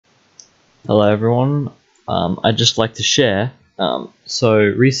Hello everyone, I'd just like to share, so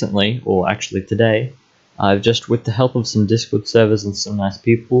recently, or actually today, I've just, with the help of some Discord servers and some nice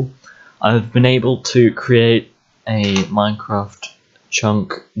people, I've been able to create a Minecraft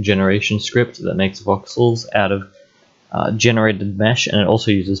chunk generation script that makes voxels out of generated mesh, and it also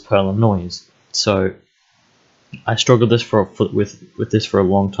uses Perl and noise. So I struggled with this for a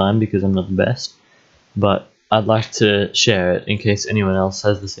long time because I'm not the best, but I'd like to share it in case anyone else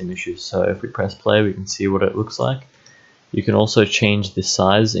has the same issue. So if we press play, we can see what it looks like. You can also change the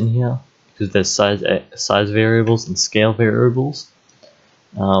size in here because there's size variables and scale variables.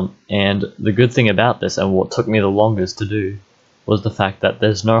 And the good thing about this, and what took me the longest to do, was the fact that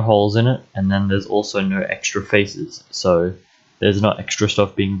there's no holes in it, and then there's also no extra faces. So there's not extra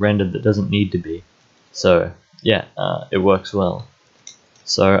stuff being rendered that doesn't need to be. So yeah, it works well.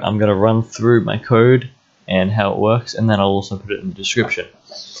 So I'm going to run through my code and how it works, and then I'll also put it in the description,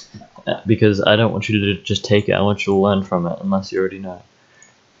 because I don't want you to just take it, I want you to learn from it unless you already know.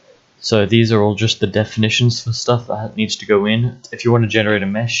 So these are all just the definitions for stuff that needs to go in. If you want to generate a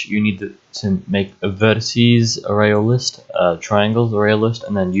mesh, you need to make a vertices array or list, triangles array or list,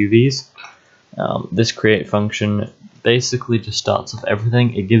 and then UVs. This create function basically just starts off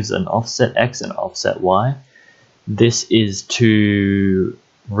everything. It gives an offset X and offset Y. This is to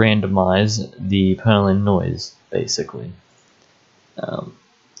randomize the Perl and noise, basically.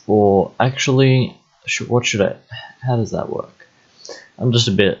 Or actually, how does that work? I'm just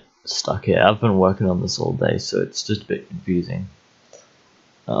a bit stuck here. I've been working on this all day, so it's just a bit confusing.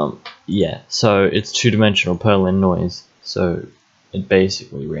 Yeah, so it's two-dimensional Perl and noise, so it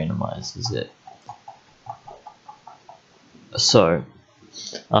basically randomizes it. So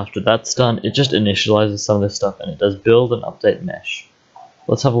after that's done, it just initializes some of this stuff, and it does build and update mesh.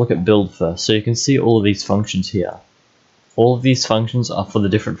 Let's have a look at build first. So you can see all of these functions here. All of these functions are for the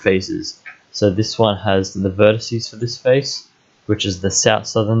different faces. So this one has the vertices for this face, which is the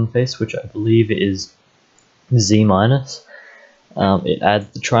southern face, which I believe is Z-. It adds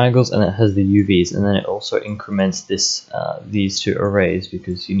the triangles, and it has the UVs, and then it also increments these two arrays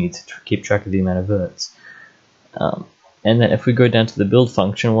because you need to keep track of the amount of verts. And then if we go down to the build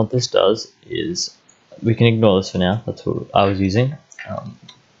function, what this does is, we can ignore this for now, that's what I was using.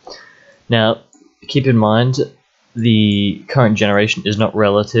 Now, keep in mind, the current generation is not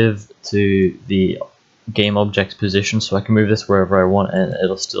relative to the game object's position, so I can move this wherever I want and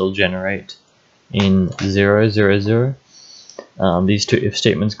it'll still generate in 0, 0, 0. These two if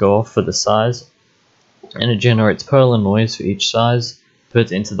statements go off for the size, and it generates Perl and noise for each size,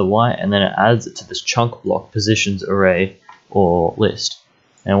 puts it into the Y, and then it adds it to this chunk block positions array or list.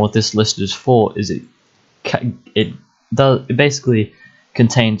 And what this list is for is it basically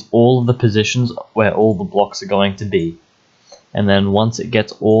contains all of the positions where all the blocks are going to be, and then once it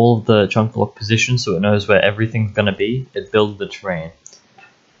gets all of the chunk block positions, so it knows where everything's going to be, it builds the terrain.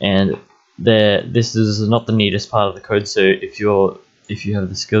 And this is not the neatest part of the code, so if you have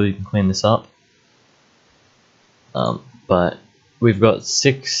the skill, you can clean this up. But we've got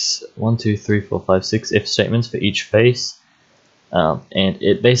 6 if statements for each face, and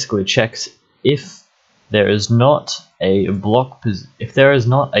it basically checks if there is not a block. If there is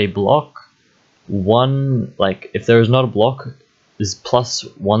not a block, if there is not a block, is plus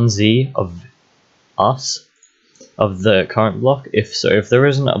 1z of the current block. If there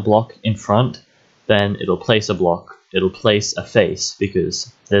isn't a block in front, then it'll place a block. It'll place a face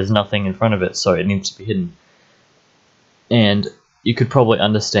because there's nothing in front of it, so it needs to be hidden. And you could probably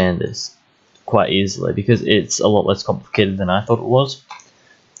understand this quite easily because it's a lot less complicated than I thought it was.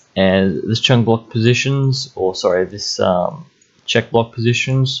 And this chunk block positions, this check block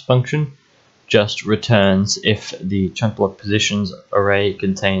positions function just returns if the chunk block positions array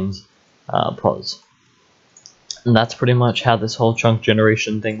contains pos. And that's pretty much how this whole chunk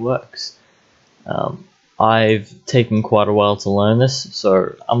generation thing works. I've taken quite a while to learn this,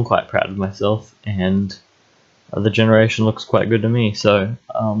 so I'm quite proud of myself, and the generation looks quite good to me, so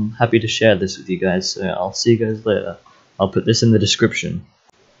I'm happy to share this with you guys. So I'll see you guys later. I'll put this in the description.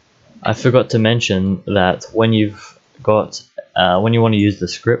 I forgot to mention that when you want to use the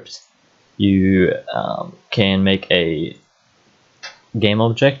script, you can make a game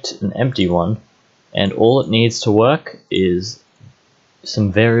object, an empty one, and all it needs to work is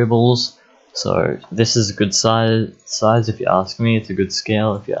some variables. So this is a good size if you ask me, it's a good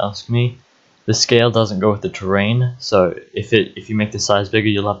scale if you ask me. The scale doesn't go with the terrain, so if you make the size bigger,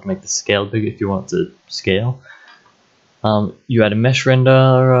 you'll have to make the scale bigger if you want to scale. You add a mesh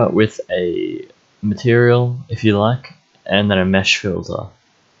renderer with a material, if you like, and then a mesh filter,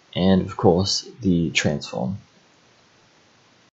 and of course the transform.